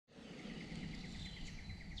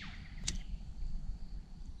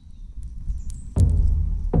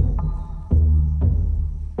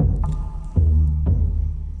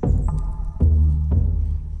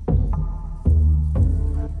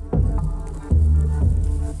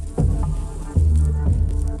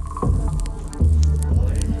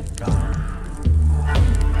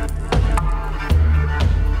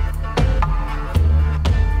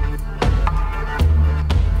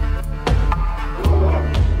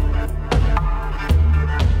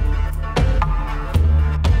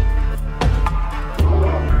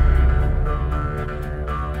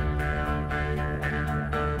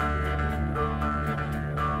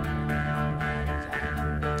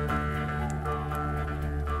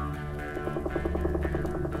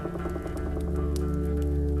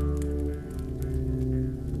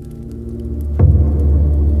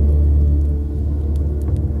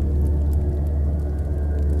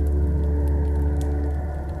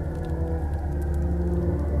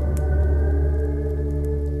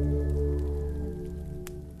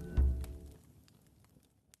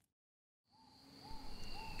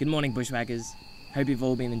Good morning, bushwhackers. Hope you've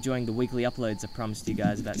all been enjoying the weekly uploads I promised you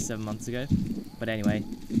guys about 7 months ago. But anyway,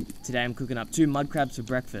 today I'm cooking up 2 mud crabs for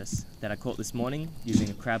breakfast that I caught this morning using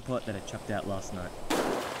a crab pot that I chucked out last night.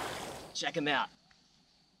 Check them out.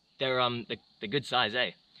 They're good size, eh?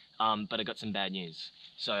 But I got some bad news.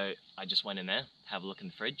 So I just went in there, have a look in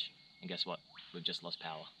the fridge, and guess what? We've just lost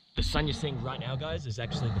power. The sun you're seeing right now, guys, is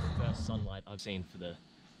actually the first sunlight I've seen for the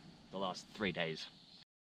last 3 days.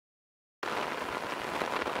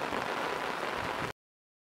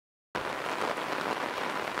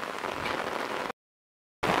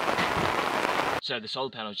 So the solar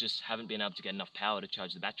panels just haven't been able to get enough power to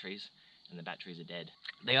charge the batteries, and the batteries are dead.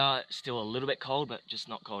 They are still a little bit cold, but just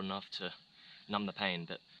not cold enough to numb the pain.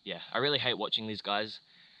 But yeah, I really hate watching these guys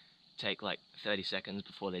take like 30 seconds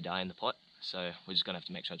before they die in the pot. So we're just gonna have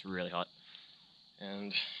to make sure it's really hot.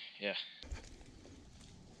 And yeah.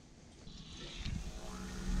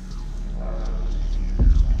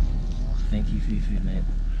 Thank you for your food, mate.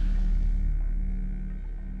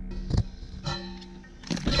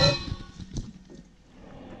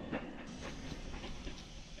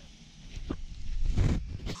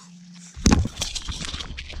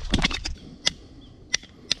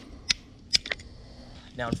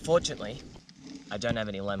 Now, unfortunately, I don't have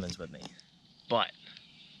any lemons with me, but,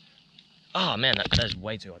 oh man, that is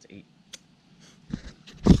way too hot to eat.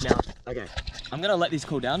 Now, okay, I'm gonna let these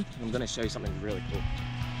cool down, and I'm gonna show you something really cool.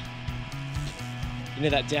 You know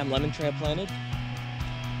that damn lemon tree I planted?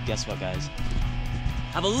 Guess what, guys?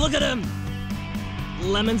 Have a look at them!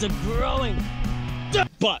 Lemons are growing!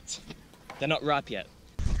 But, they're not ripe yet.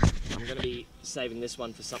 I'm gonna be saving this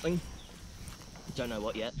one for something. Don't know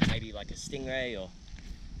what yet, maybe like a stingray or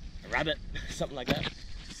a rabbit, something like that.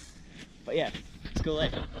 But yeah, it's cool,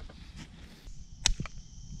 eh?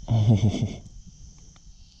 Oh.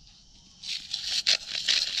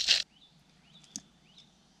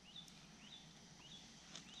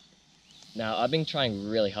 Now, I've been trying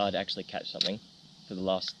really hard to actually catch something for the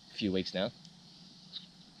last few weeks now.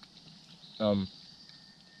 A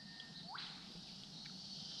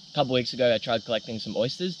couple weeks ago I tried collecting some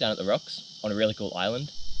oysters down at the rocks on a really cool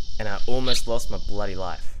island, and I almost lost my bloody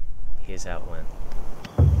life. Here's how it went.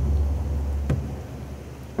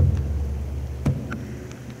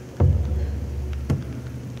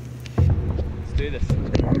 Let's do this.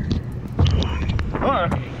 Oh.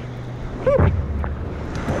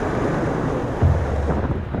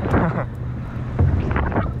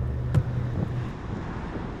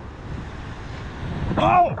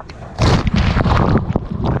 Oh!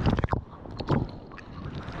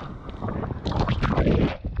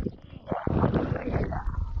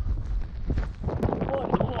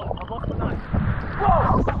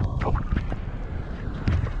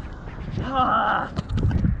 Ah,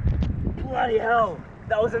 bloody hell,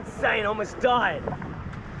 that was insane, I almost died.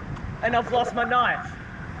 And I've lost my knife.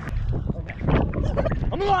 Okay.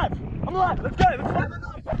 I'm alive, let's go, let's find my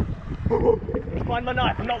knife. Let's find my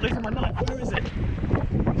knife, I'm not losing my knife, where is it?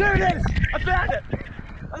 There it is, I found it.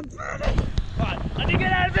 Alright, I need to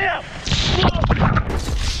get out of here. Whoa.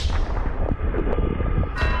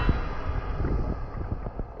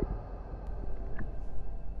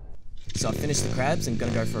 So I finished the crabs and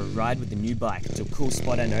gonna go for a ride with the new bike to a cool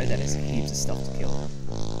spot I know that has heaps of stuff to kill.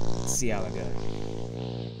 Let's see how I go.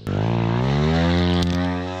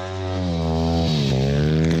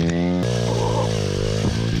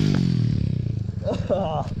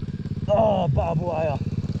 Oh, barbed wire.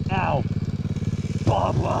 Ow.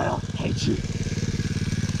 Barbed wire. Hate you.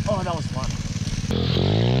 Oh, that was fun.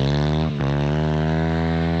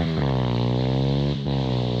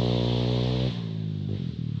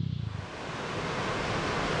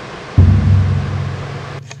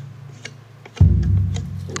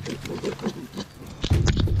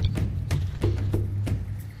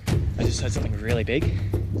 I just heard something really big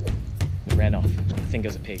and ran off. I think it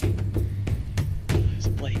was a pig. It was a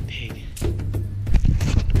bloody pig.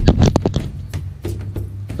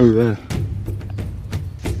 Over there.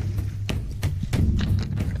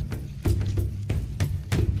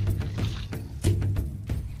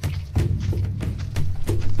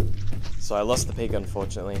 So I lost the pig,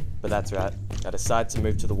 unfortunately, but that's right. I decided to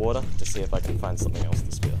move to the water to see if I can find something else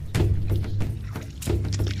to spear.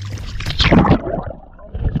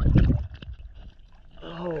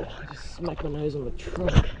 Oh, I just smacked my nose on the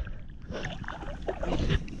trunk.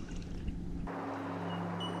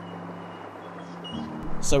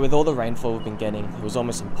 So with all the rainfall we've been getting, it was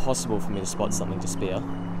almost impossible for me to spot something to spear.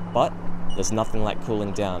 But there's nothing like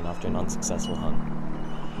cooling down after an unsuccessful hunt,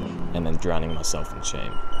 and then drowning myself in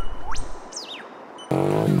shame.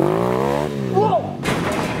 Whoa!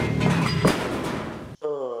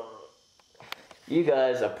 You you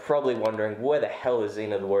guys are probably wondering where the hell is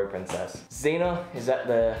Xena the Warrior Princess? Xena is at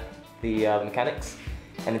the mechanics,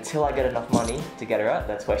 and until I get enough money to get her out,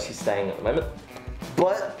 that's where she's staying at the moment.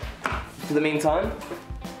 But for the meantime,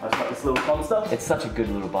 I've got this little monster. It's such a good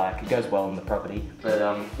little bike. It goes well on the property. But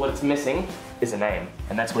what it's missing is a name,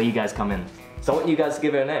 and that's where you guys come in. So I want you guys to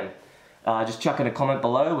give her a name. Just chuck in a comment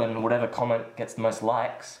below, and whatever comment gets the most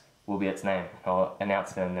likes will be its name. I'll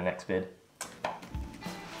announce it in the next vid.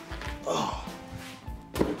 Oh.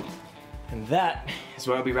 And that is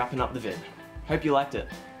where I'll be wrapping up the vid. Hope you liked it.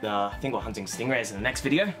 I think we're hunting stingrays in the next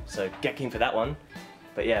video, so get keen for that one.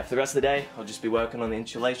 But yeah, for the rest of the day, I'll just be working on the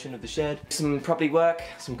insulation of the shed. Some property work,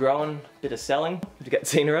 some growing, bit of selling to get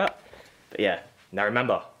Xena out. But yeah, now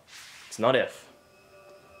remember, it's not if,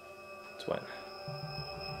 it's when.